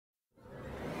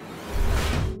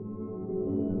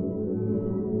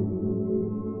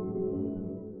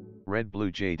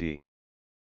RedBlue JD.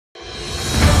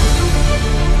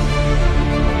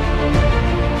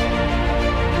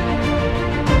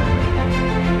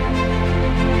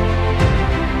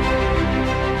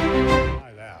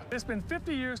 It's been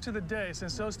 50 years to the day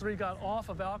since those three got off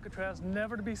of Alcatraz,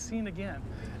 never to be seen again.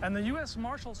 And the U.S.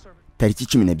 Marshal Service. Tariki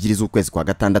 12 z'ukwezi kwa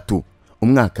gatandatu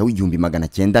umwaka w'igihumbi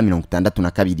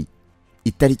 1962,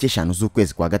 itariki 5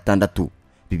 z'ukwezi kwa gatandatu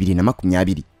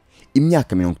 2020,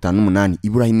 imyaka 58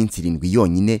 iburaho iminsi 7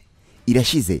 yonyine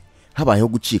irashize habayeho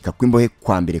gucika kw'imbohe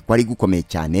kwa mbere kwari gukomeye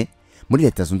cyane muri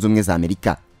Leta Zunze Ubumwe za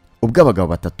Amerika, ubwo abagabo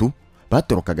batatu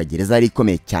batorokaga gereza yari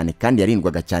ikomeye cyane kandi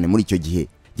yarindwaga cyane muri icyo gihe.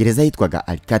 Gereza yitwaga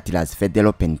Alcatraz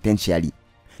Federal Penitentiary,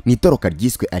 ni itoroka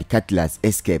ryiswe Alcatraz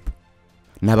Escape.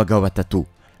 N'abagabo batatu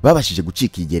babashije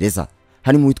gucika iyi gereza,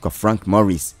 harimo witwa Frank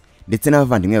Morris ndetse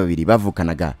n'abavandimwe babiri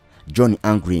bavukanaga, John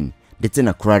Angrin ndetse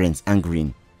na Clarence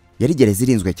Angrin. Yari gereza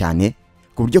irinzwe cyane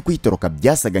ku buryo kuyitoroka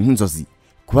byasaga nk'inzozi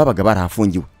kubabaga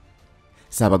barahafungiwe.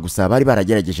 Saba gusa bari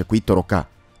baragerageje kuyitoroka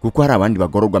kuko hari abandi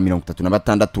bagororwa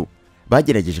 36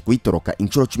 bagerageje kuyitoroka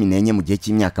inshuro 14 mu gihe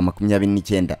cy'imyaka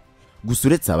 29. Gusa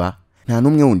uretse aba nta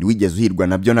numwe wundi wigeze uhirwa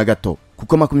nabyo na gato,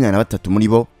 kuko 23 muri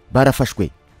bo barafashwe,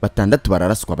 6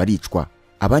 bararaswa baricwa,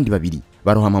 abandi 2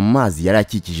 barohama mu mazi yari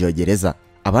akikije iyo gereza,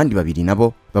 abandi 2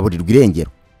 nabo baburirwa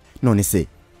irengero. None se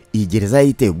iyi gereza yari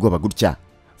iteye ubwoba gutya,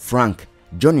 Frank,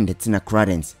 John ndetse na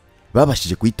Clarence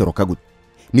babashije kuyitoroka gute?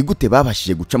 Ni gute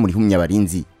babashije guca muri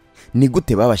humyabarinzi? Ni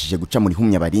gute babashije guca muri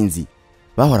humyabarinzi?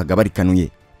 Bahoraga barikanuye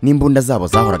n'imbunda zabo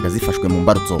zahoraga zifashwe mu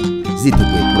mbarutso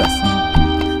ziteguye kurasa.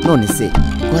 None se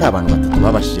ko hari abantu batatu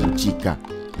babashije gucika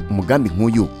umugambi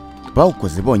nk'uyu,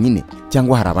 bawukoze bonyine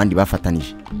cyangwa hari abandi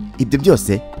bafatanije? Ibyo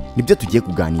byose nibyo tugiye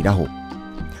kuganiraho.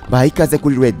 Baha ikaze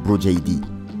kuri RedBlue JD.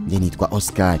 Nge nitwa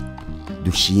Oscar.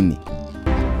 Dushime.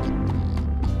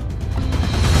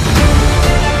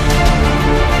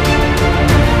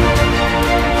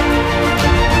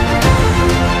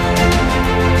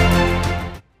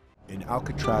 In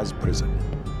Alcatraz prison,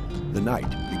 the night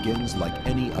begins like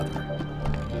any other.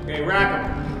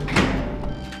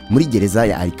 Muri gereza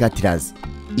ya Alcatraz,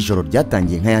 ijoro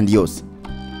ryatangiye nk'ayandi yose.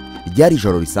 Ryari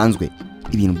ijoro risanzwe,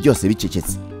 ibintu byose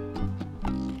bicecetse.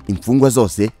 Imfungwa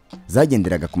zose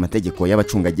zagenderaga ku mategeko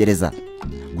y'abacunga gereza.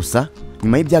 Gusa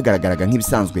nyuma y'ibyagaragaraga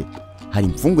nk'ibisanzwe, hari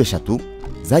imfungwa 3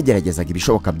 zageragezaga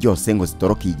ibishoboka byose ngo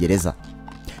zitoroke iyi gereza.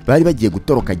 Bari bagiye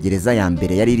gutoroka gereza ya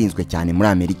mbere yari irinzwe cyane muri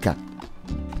Amerika.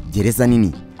 Gereza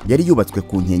nini yari yubatswe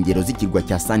ku nkengero z'ikirwa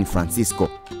cya San Francisco.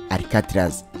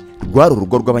 Alcatraz rwari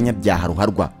urugo rw'abanyabyaha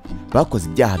ruharwa bakoze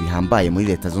ibyaha bihambaye muri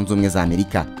Leta Zunze Ubumwe za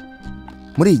Amerika.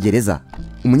 Muri iyi gereza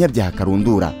umunyabyaha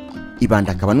karundura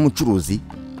ibanda akaba n'umucuruzi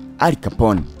Al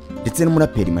Capone ndetse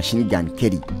n'umuraperi Machine Gun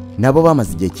Kelly nabo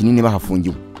bamaze igihe kinini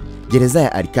bahafungiwe. Gereza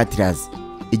ya Alcatraz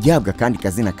igihabwa kandi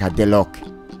kazina ka The Rock,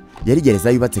 yari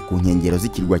gereza yubatse ku nkengero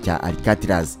z'ikirwa cya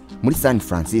Alcatraz muri San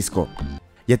Francisco.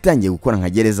 Yatangiye gukora nka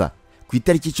gereza ku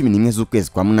itariki 11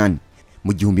 z'ukwezi kwa 8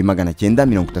 mu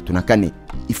 1934,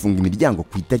 ifunga imiryango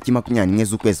ku itariki 21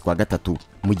 z'ukwezi kwa 3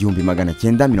 mu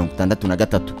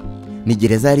 1963. Ni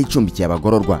gereza yari icumbikiye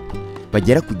abagororwa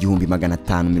bagera ku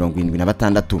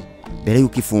 1576 mbere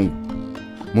y'uko ifungwa.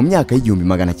 Mu myaka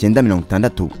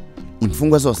y'1960,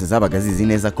 imfungwa zose zabaga zizi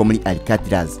neza ko muri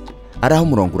Alcatraz ari aho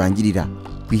umurongo urangirira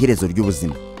ku iherezo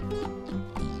ry'ubuzima.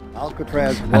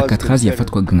 Alcatraz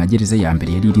yafatwaga nka gereza ya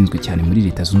mbere yari irinzwe cyane muri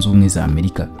Leta Zunze Ubumwe za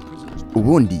Amerika.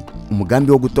 Ubundi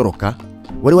umugambi wo gutoroka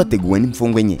wari wateguwe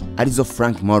n'imfungwa enye arizo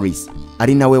Frank Morris,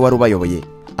 ari nawe wari ubayoboye,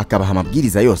 akabaha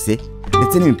amabwiriza yose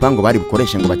ndetse n'imipango bari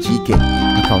bukoreshe ngo bacike.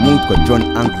 Akabamo witwa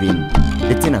John Angrin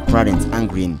ndetse na Clarence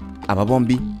Angrin, aba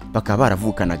bombi bakaba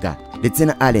baravukanaga, ndetse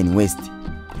na Allen West.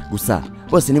 Gusa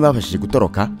bose ntibabashije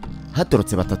gutoroka,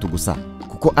 hatorotse 3 gusa,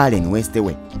 kuko Allen West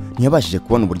we ntiyabashije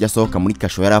kubona uburyo asohoka muri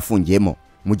kasho yari afungiyemo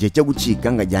mu gihe cyo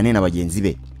gucika ngo ajyane na bagenzi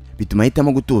be, bituma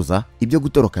ahitamo gutuza ibyo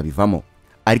gutoroka bivamo.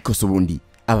 Ariko se ubundi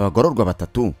aba bagororwa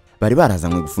 3 bari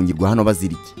barazanywe gufungirwa hano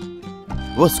baziriki.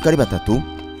 Bose uko ari 3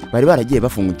 bari baragiye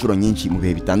bafungwa inshuro nyinshi mu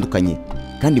bihe bitandukanye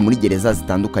kandi muri gereza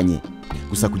zitandukanye.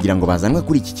 Gusa kugira ngo bazanwe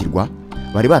kuri iki kirwa,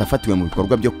 bari barafatiwe mu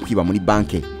bikorwa byo kwiba muri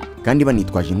banke kandi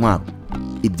banitwaje intwaro.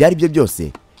 Ibyari byo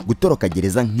byose, gutoroka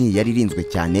gereza nk'iyi yari irinzwe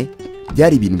cyane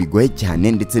byari ibintu bigoye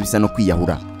cyane ndetse bisa no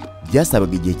kwiyahura.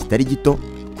 Byasabaga igihe kitari gito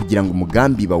kugira ngo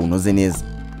umugambi bawunoze neza.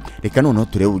 Reka noneho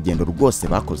turebe urugendo rwose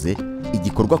bakoze,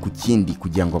 igikorwa ku kindi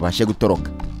kugira ngo bashe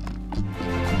gutoroka.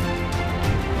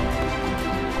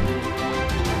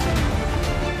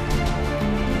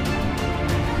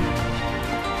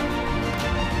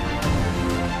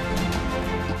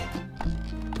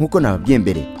 Nkuko nababwiye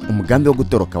mbere, umugambi wo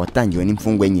gutoroka watangiwe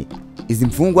n'imfungwa enye. Izi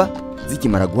mfungwa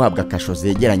zikimara guhabwa kasho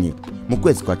zegeranye mu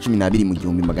kwezi kwa 12 mu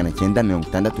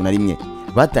 1961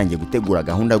 batangiye gutegura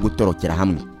gahunda yo gutorokera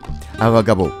hamwe. Aba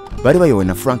bagabo bari bayobowe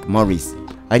na Frank Morris,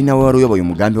 ari nawe wari uyoboye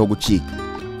umugambi wo gucika.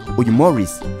 Uyu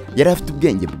Morris yari afite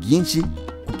ubwenge bwinshi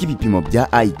kuko ibipimo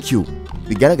bya IQ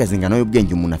bigaragaza ingano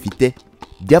y'ubwenge umuntu afite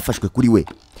byafashwe kuri we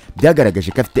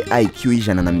byagaragaje ko afite IQ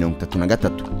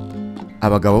y'133.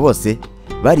 Abagabo bose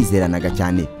barizeranaga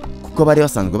cyane kuko bari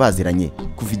basanzwe baziranye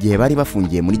kuva igihe bari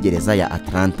bafungiye muri gereza ya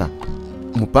Atlanta.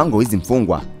 Umupango w'izi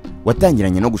mfungwa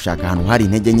watangiranye no gushaka ahantu hari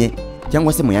intege nke,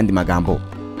 cyangwa se mu yandi magambo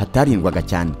hatarindwaga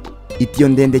cyane. Itiyo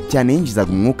ndende cyane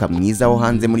yinjizaga umwuka mwiza wo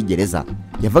hanze muri gereza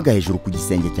yavaga hejuru ku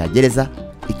gisenge cya gereza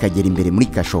ikagera imbere muri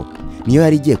kasho. Niyo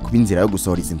yari igiye kuba inzira yo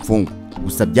gusohora izi mfungwa.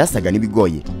 Gusa byasaga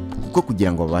nibigoye kuko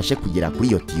kugira ngo babashe kugera kuri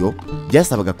iyo tiyo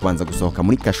byasabaga kubanza gusohoka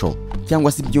muri kasho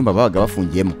cyangwa se ibyumba babaga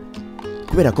bafungiyemo.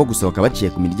 Kubera ko gusohoka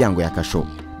baciye ku miryango ya kasho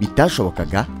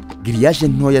bitashobokaga, grillage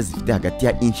ntoya zifite hagati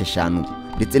ya inch 5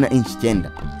 ndetse na inch 9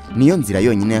 niyo nzira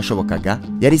yonyine yashobokaga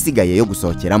yari isigaye yo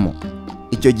gusohokeramo.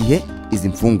 Icyo gihe izi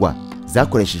mfungwa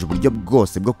zakoresheje uburyo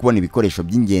bwose bwo kubona ibikoresho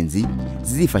by'ingenzi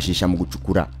zizifashisha mu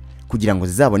gucukura kugira ngo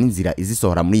zizabone inzira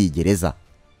izisohora muri iyi gereza.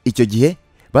 Icyo gihe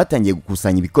batangiye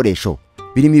gukusanya ibikoresho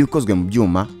birimo ibikozwe mu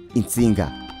byuma,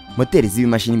 insinga, moteri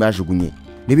z'ibimashini bajugunye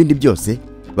n'ibindi byose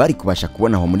bari kubasha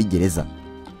kubona aho muri gereza.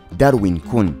 Darwin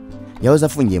Kuhn yahoze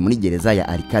afungiye muri gereza ya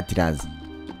Alcatraz.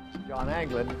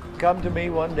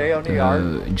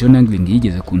 John Angling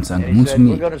yigeze kunsanga umunsi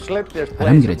umwe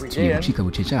arambwira ati tugiye gucika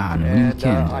bucece ahantu muri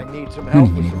weekend, none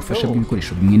nkeneye ubufasha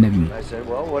bw'ibikoresho bimwe na bimwe.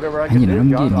 Nanjye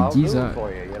naramubwiye ni byiza,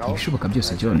 ibishoboka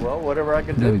byose John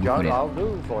ndabigukorera.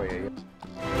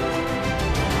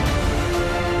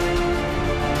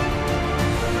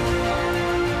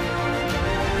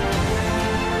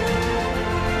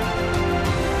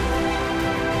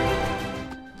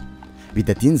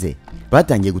 Bidatinze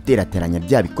batangiye guterateranya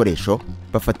bya bikoresho,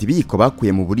 bafata ibiyiko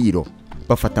bakuye mu buriro,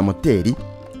 bafata moteri,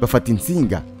 bafata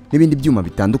insinga n'ibindi byuma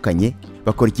bitandukanye,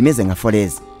 bakora ikimeze nka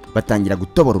foreze, batangira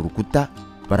gutobora urukuta,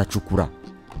 baracukura.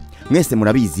 Mwese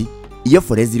murabizi iyo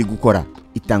foreze iri gukora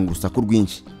itanga urusaku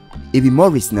rwinshi. Ibi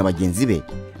Morris na bagenzi be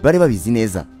bari babizi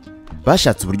neza.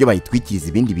 Bashatse uburyo bayitwikiriza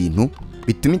ibindi bintu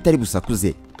bituma itari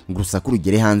busakuze ngo urusaku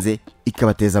rugere hanze,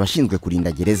 ikabateza abashinzwe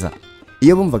kurinda gereza.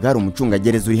 Iyo bumvaga hari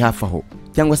umucungagereza uri hafi aho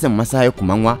cyangwa se mu masaha yo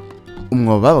kumanywa,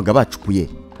 umwobo babaga bacukuye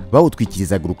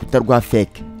bawutwikirizaga urukuta rwa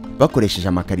fake bakoresheje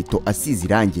amakarito asize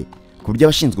irange ku buryo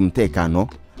abashinzwe umutekano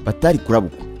batari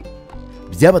kurabuka.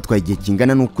 Byabatwaye igihe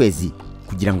kingana n'ukwezi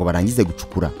kugira ngo barangize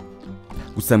gucukura.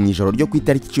 Gusa mu ijoro ryo ku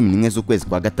itariki 11 z'ukwezi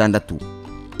kwa gatandatu,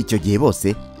 icyo gihe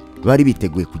bose bari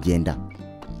biteguye kugenda.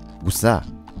 Gusa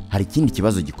hari ikindi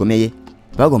kibazo gikomeye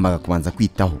bagombaga kubanza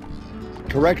kwitaho.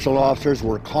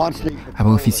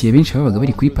 Abaofisiye benshi babaga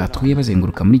bari kuri patrouille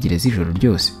bazenguruka muri gereza ijoro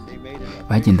ryose.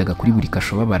 Bagendaga kuri buri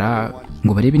kasho babara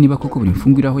ngo barebe niba koko buri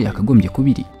mfungwa aho yakagombye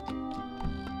kubiri.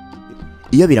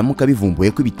 Iyo biramuka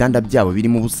bivumbuye ko ibitanda byabo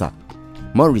birimo ubusa,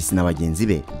 Morris na bagenzi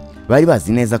be bari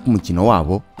bazi neza ko umukino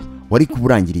wabo wari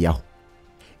kuburangiriye aho.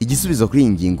 Igisubizo kuri iyi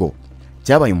ngingo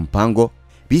cyabaye umupango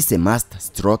bise Master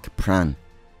Stroke Plan.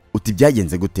 Uti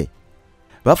byagenze gute?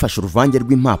 Bafashe uruvange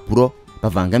rw'impapuro,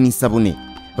 bavangamo isabune,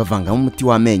 bavangamo umuti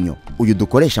w'amenyo uyu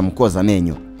dukoresha mu koza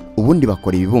amenyo, ubundi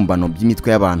bakora ibibumbano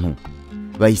by'imitwe y'abantu,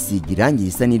 bayisiga irangi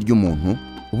risa n'iry'umuntu,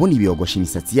 ubundi biyogosha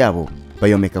imisatsi yabo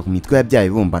bayomeka ku mitwe ya bya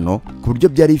bibumbano ku buryo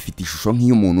byari bifite ishusho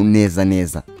nk'iy'umuntu neza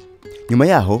neza. Nyuma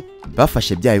yaho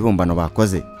bafashe bya bibumbano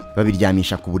bakoze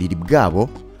babiryamisha ku buriri bwabo,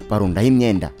 barundaho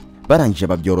imyenda, barangije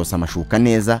babyorosa amashuka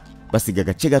neza, basiga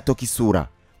agace gato k'isura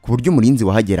ku buryo umurinzi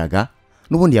wahageraga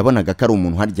n'ubundi yabonaga ko ari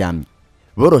umuntu haryamye.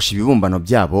 Borosha ibibumbano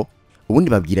byabo, ubundi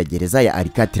babwira gereza ya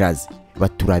Alcatraz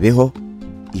baturabeho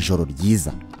ijoro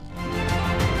ryiza.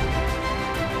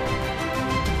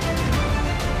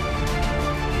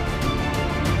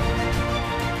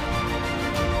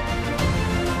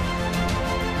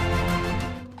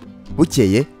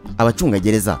 Bukeye abacunga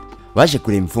gereza baje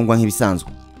kureba imfungwa nk'ibisanzwe.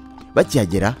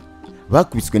 Bakihagera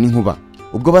bakubiswe n'inkuba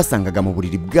ubwo basangaga mu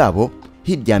buriri bwabo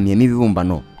hiryamiyemo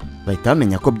ibibumbano. Bahita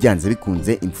bamenya ko byanze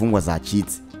bikunze imfungwa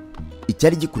zacitse.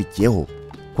 Icyari gikurikiyeho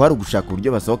kwari ugushaka uburyo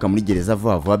basohoka muri gereza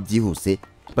vuba vuba byihuse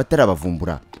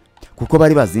batarabavumbura, kuko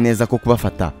bari bazi neza ko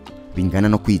kubafata bingana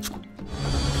no kwicwa.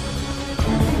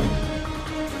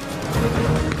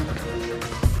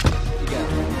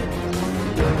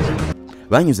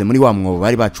 Banyuze muri wa mwobo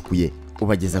bari bacukuye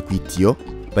ubageza ku itiyo,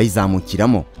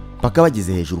 bayizamukiramo paka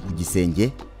bageze hejuru ku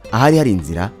gisenge ahari hari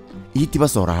inzira ihita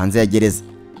ibasohora hanze ya gereza.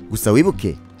 Gusa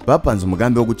wibuke bapanze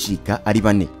umugambi wo gucika ari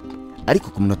 4, ariko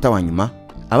ku munota wa nyuma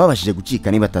ababashije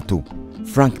gucika ni 3: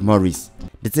 Frank Morris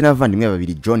ndetse n'abavandimwe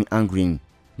babiri John Angling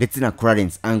ndetse na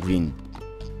Clarence Angling.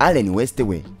 Allen West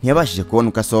we ntiyabashije kubona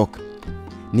uko asohoka.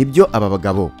 Nibyo aba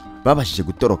bagabo babashije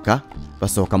gutoroka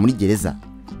basohoka muri gereza,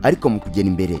 ariko mu kugera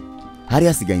imbere hari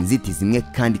hasigaye inzitizi imwe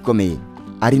kandi ikomeye,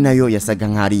 ari nayo yasaga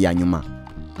nk'ari ya nyuma: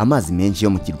 amazi menshi yo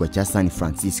mu kirwa cya San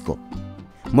Francisco.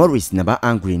 Morris na ba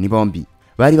Anglin bombi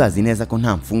bari bazi neza ko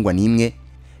nta mfungwa n'imwe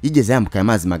yigeze yambuka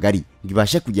amazi magari ngo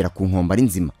ibashe kugera ku nkombe ari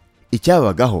nzima.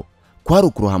 Icyabagaho kwari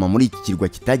ukurohama muri iki kirwa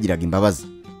kitagiraga imbabazi.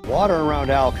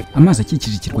 Amazi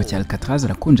akikije ikirwa cya Alcatraz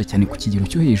arakonja cyane ku kigero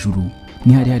cyo hejuru,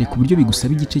 ni harehare ku buryo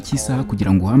bigusaba igice cy'isaha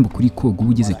kugira ngo uhambuke uri koga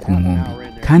ugeze ku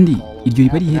nkombe, kandi iryo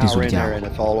riba ari iherezo ryawe.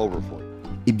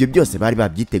 Ibyo byose bari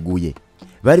babyiteguye,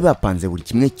 bari bapanze buri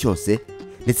kimwe cyose,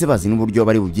 ndetse bazi n'uburyo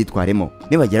bari bubyitwaremo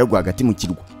nibagera rwagati mu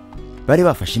kirwa. Bari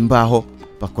bafashe imbaho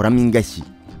bakoramo ingashyi,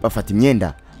 bafata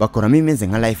imyenda bakoramo imeze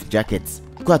nka life jackets,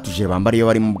 twatuje bambara iyo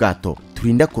bari mu bwato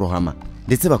turinda kurohama,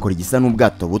 ndetse bakora igisa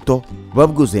n'ubwato buto buba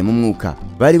bwuzuyemo umwuka.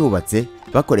 Bari bubatse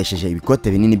bakoresheje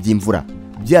ibikote binini by'imvura,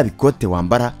 bya bikote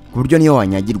wambara ku buryo niyo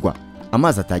wanyagirwa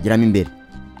amazi atageramo imbere.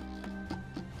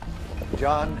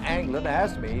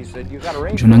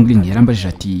 John Anglin yarambajije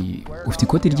ati, ufite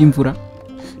ikote ry'imvura?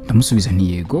 Ndamusubiza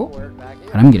nti yego.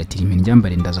 Arambwira ati, rimwe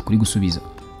ryambare ndaza kuri gusubiza.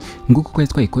 Ngo kuko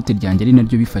yatwaye ikote ryanjye ari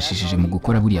naryo bifashishije mu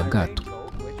gukora buriya bwato.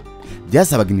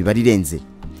 Byasabaga imibare irenze,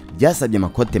 byasabye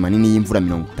amakote manini y'imvura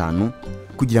 50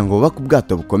 kugira ngo bubake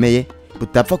ubwato bukomeye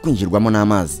butapfa kwinjirwamo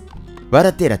n'amazi.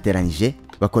 Baraterateranyije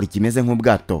bakora ikimeze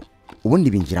nk'ubwato,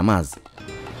 ubundi binjira amazi.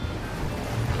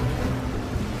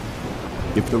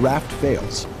 If the raft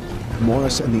fails,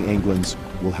 Morris and the Anglins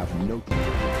will have no...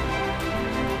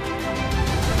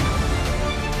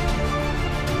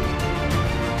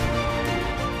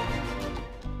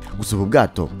 Gusa ubu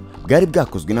bwato bwari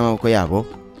bwakozwe n'amaboko yabo,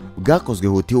 bwakozwe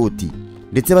huti,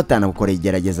 ndetse batanabukoreye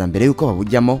igerageza mbere yuko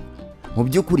babujyamo. Mu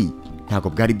by'ukuri ntabwo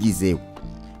bwari bwizewe.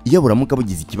 Iyo buramuka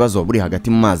bugize ikibazo buri hagati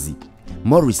mu mazi,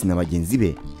 Morris na bagenzi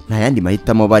be nta yandi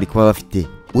mahitamo bari kuba bafite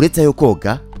uretse yo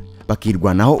koga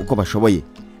bakirwanaho uko bashoboye,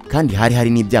 kandi hari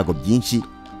n'ibyago byinshi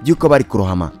by'uko bari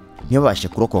kurohama ntibabashe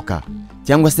kurokoka,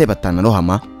 cyangwa se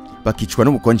batanarohama bakicwa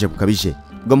n'ubukonje bukabije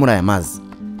bwo muri aya mazi.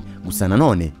 Gusa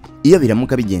nanone iyo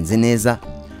biramuka bigenze neza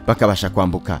bakabasha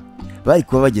kwambuka, bari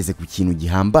kuba bageze ku kintu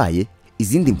gihambaye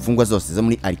izindi mfungwa zose zo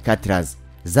muri Alcatraz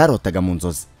zarotaga mu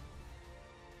nzozi.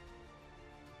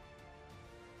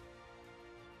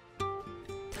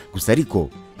 Gusa ariko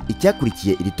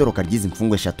icyakurikiye iri toroka ry'izi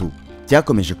mfungwa 3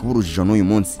 cyakomeje kuba urujijo n'uyu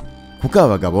munsi, kuko aba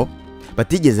bagabo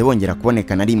batigeze bongera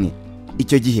kuboneka na rimwe.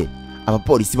 Icyo gihe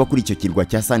abapolisi bo kuri icyo kirwa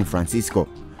cya San Francisco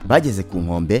bageze ku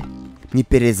nkombe, mu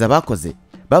iperereza bakoze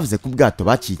bavuze ko ubwato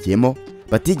bacikiyemo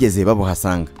batigeze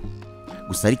babuhasanga.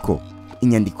 Gusa ariko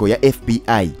inyandiko ya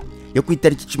FBI yo ku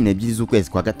itariki 12 z'ukwezi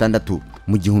kwa gatandatu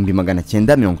mu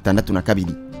 1962,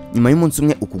 nyuma y'umunsi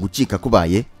umwe uku gucika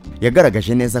kubaye,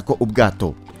 yagaragaje neza ko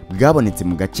ubwato bwabonetse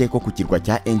mu gace ko ku kirwa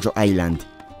cya Angel Island.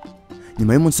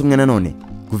 Nyuma y'umunsi umwe nanone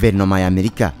guverinoma ya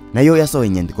Amerika nayo yasohoye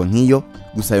inyandiko nk'iyo,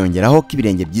 gusa yongeraho ko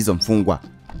ibirenge by'izo mfungwa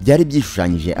byari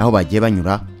byishushanyije aho bagiye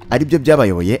banyura, ari byo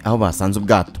byabayoboye aho basanze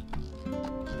ubwato.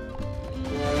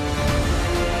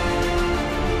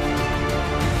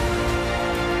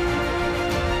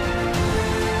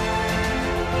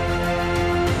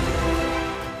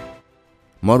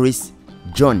 Morris,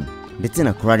 John ndetse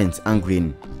na Clarence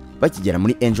Anglin bakigera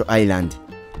muri Angel Island,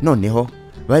 noneho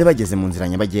bari bageze mu nzira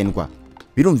nyabagendwa.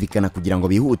 Birumvikana kugira ngo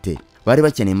bihute bari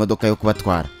bakeneye imodoka yo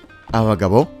kubatwara. Aba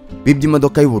bagabo bibye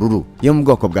imodoka y'ubururu yo mu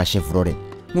bwoko bwa Chevrolet,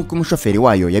 nk'uko umushoferi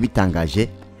wayo yabitangaje.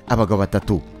 Abagabo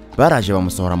 3 baraje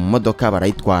bamusohora mu modoka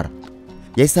barayitwara.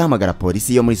 Yahise ahamagara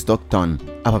polisi yo muri Stockton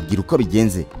ababwira uko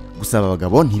bigenze, gusa aba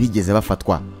bagabo ntibigeze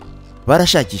bafatwa.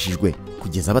 Barashakishijwe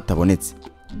kugeza batabonetse.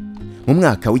 Mu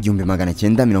mwaka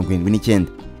w'1979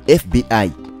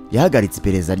 FBI yahagaritse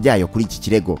iperereza ryayo kuri iki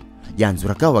kirego,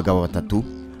 yanzura ko abo bagabo 3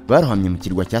 barohamye mu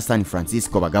kirwa cya San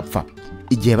Francisco bagapfa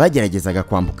igihe bageragezaga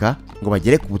kwambuka ngo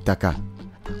bagere ku butaka.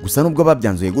 Gusa nubwo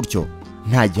babyanzuye gutyo,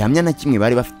 nta gihamya na kimwe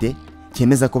bari bafite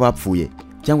cyemeza ko bapfuye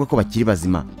cyangwa ko bakiri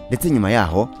bazima. Ndetse nyuma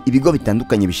yaho ibigo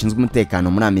bitandukanye bishinzwe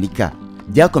umutekano muri Amerika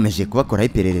byakomeje kubakoraho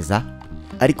iperereza,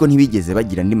 ariko ntibigeze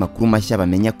bagira andi makuru mashya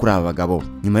bamenya kuri aba bagabo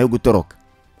nyuma yo gutoroka.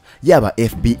 Yaba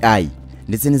FBI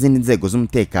ndetse n'izindi nzego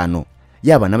z'umutekano,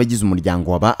 yaba n'abagize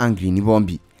umuryango wa ba Anglin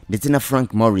bombi ndetse na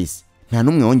Frank Morris, nta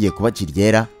numwe wongeye kubacira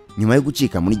iryera nyuma yo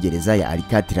gucika muri gereza ya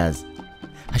Alcatraz.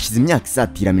 Hashize imyaka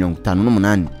isatira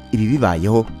 58 ibi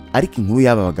bibayeho, ariko inkuru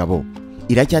y'aba bagabo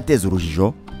iracyateza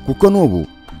urujijo, kuko n'ubu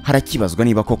harakibazwa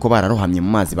niba koko bararohamye mu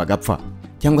mazi bagapfa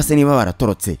cyangwa se niba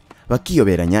baratorotse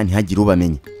bakiyoberanya ntihagire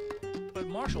ubamenya.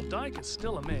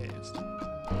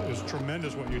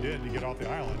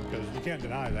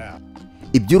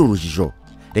 Iby'uru rujijo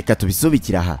reka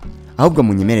tubisubikira aha, ahubwo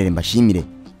munyemerere mbashimire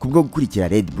kubwo gukurikira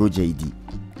RedBlue JD.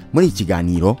 Muri iki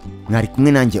kiganiro mwari kumwe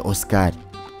nanjye Oscar.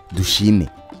 Dushime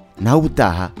naho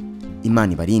ubutaha,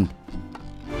 Imana ibarinde.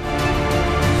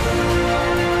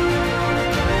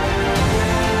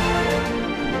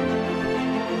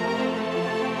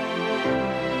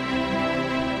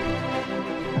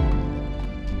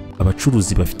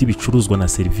 Abacuruzi bafite ibicuruzwa na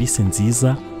serivisi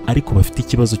nziza ariko bafite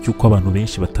ikibazo cy'uko abantu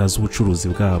benshi batazi ubucuruzi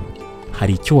bwabo.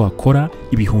 Hari icyo wakora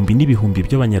ibihumbi n'ibihumbi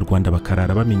by'abanyarwanda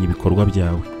bakarara bamenya ibikorwa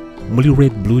byawe. Muri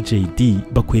RedBlue JD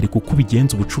bakwereka uko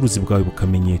ubigenza ubucuruzi bwawe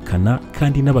bukamenyekana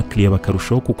kandi n'abakiriya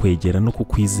bakarushaho kukwegera no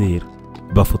kukwizera.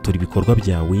 Bafotora ibikorwa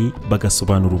byawe,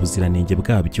 bagasobanura ubuziranenge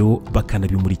bwabyo,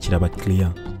 bakanabimurikira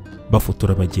abakiriya.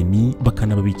 Bafotora abageni,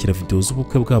 bakanababikira video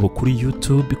z'ubukwe bwabo kuri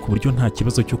YouTube ku buryo nta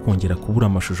kibazo cyo kongera kubura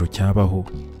amashusho cyabaho.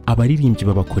 Abaririmbyi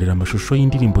babakorera amashusho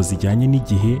y'indirimbo zijyanye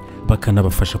n'igihe,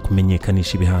 bakanabafasha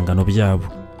kumenyekanisha ibihangano byabo.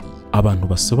 Abantu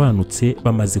basobanutse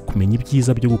bamaze kumenya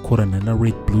ibyiza byo gukorana na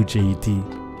RedBlue JD.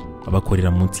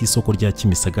 Abakorera munsi y'isoko rya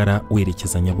Kimisagara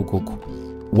werekeza Nyabugogo.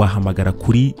 Wahamagara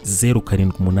kuri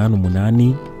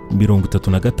 0788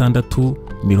 36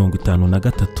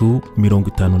 53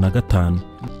 55.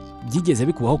 Byigeze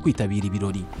bikubaho kwitabira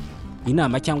ibirori,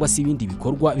 inama cyangwa se ibindi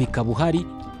bikorwa bikaba uhari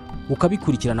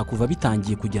ukabikurikirana kuva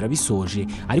bitangiye kugera bisoje,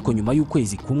 ariko nyuma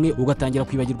y'ukwezi kumwe ugatangira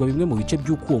kwibagirwa bimwe mu bice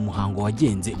by'uko uwo muhango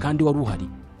wagenze kandi wari uhari?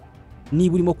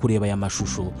 Niba urimo kureba aya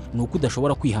mashusho nuko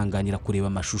udashobora kwihanganira kureba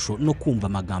amashusho no kumva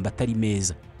amagambo atari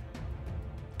meza.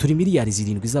 Turi miliyari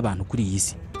 7 z'abantu kuri iyi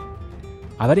si.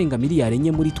 Abarenga miliyari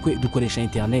 4 muri twe dukoresha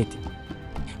internet.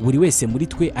 Buri wese muri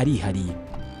twe arihariye,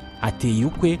 ateye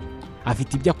ukwe,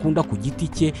 afite ibyo akunda ku giti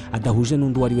cye adahuje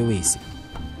n'undi wari we wese.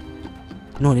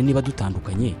 None niba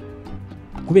dutandukanye,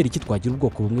 kubera iki twagira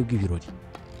ubwoko bumwe bw'ibirori?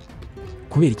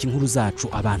 Kubera iki inkuru zacu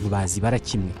abantu bazi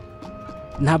barakimwe?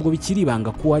 Ntabwo bikiri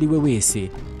ibanga ko ari we wese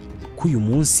ko uyu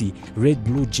munsi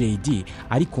RedBlue JD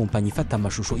ari kompanyi ifata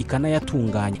amashusho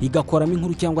ikanayatunganya, igakoramo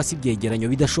inkuru cyangwa se ibyegeranyo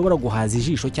bidashobora guhaza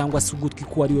ijisho cyangwa se ugutwi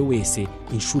ko ari we wese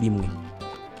inshuro imwe.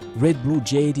 RedBlue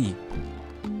JD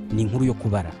ni inkuru yo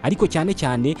kubara, ariko cyane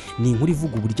cyane ni inkuru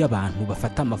ivuga uburyo abantu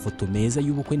bafata amafoto meza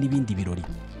y'ubukwe n'ibindi birori.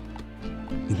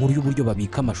 Inkuru y'uburyo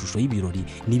babika amashusho y'ibirori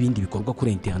n'ibindi bikorwa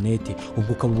kuri internet,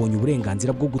 ubwo ukabubonye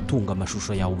uburenganzira bwo gutunga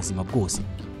amashusho yawe ubuzima bwose.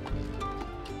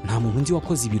 Nta muntu nzi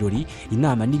wakoze ibirori,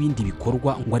 inama n'ibindi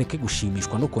bikorwa ngo areke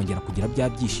gushimishwa no kongera kugira bya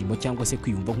byishimo cyangwa se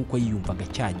kwiyumva nk'uko yiyumvaga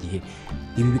cya gihe.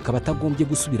 Ibi bikaba atagombye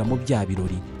gusubiramo bya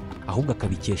birori, ahubwo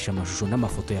akabikesha amashusho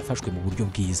n'amafoto yafashwe mu buryo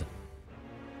bwiza.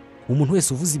 Umuntu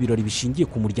wese uvuze ibirori bishingiye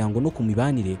ku muryango no ku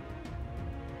mibanire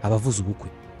abavuze ubukwe.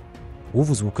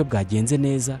 Uvuze ubukwe bwagenze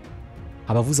neza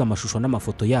abavuze amashusho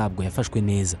n'amafoto yabwo yafashwe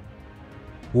neza.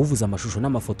 Uvuze amashusho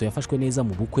n'amafoto yafashwe neza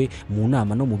mu bukwe, mu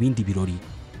nama no mu bindi birori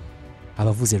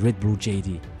abavuze RedBlue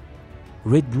JD.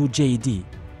 RedBlue JD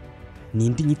ni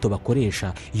indi nyito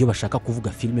bakoresha iyo bashaka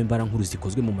kuvuga filime mbarankuru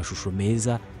zikozwe mu mashusho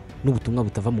meza n'ubutumwa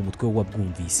butava mu mutwe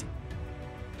w'uwabwumvise.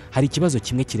 Hari ikibazo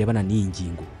kimwe kirebana n'iyi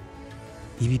ngingo.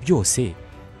 Ibi byose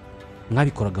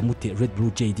mwabikoraga mute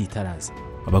RedBlue JD tarazi?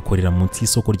 Abakorera munsi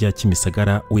y'isoko rya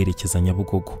Kimisagara werekeza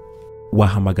Nyabugogo.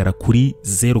 Wahamagara kuri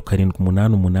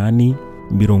 0788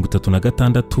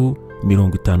 36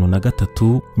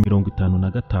 53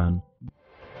 55.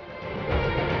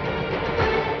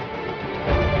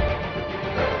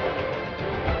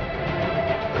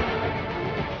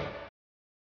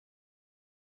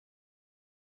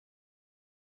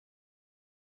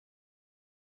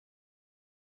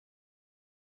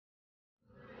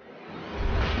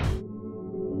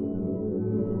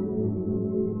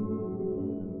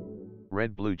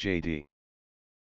 RedBlue JD.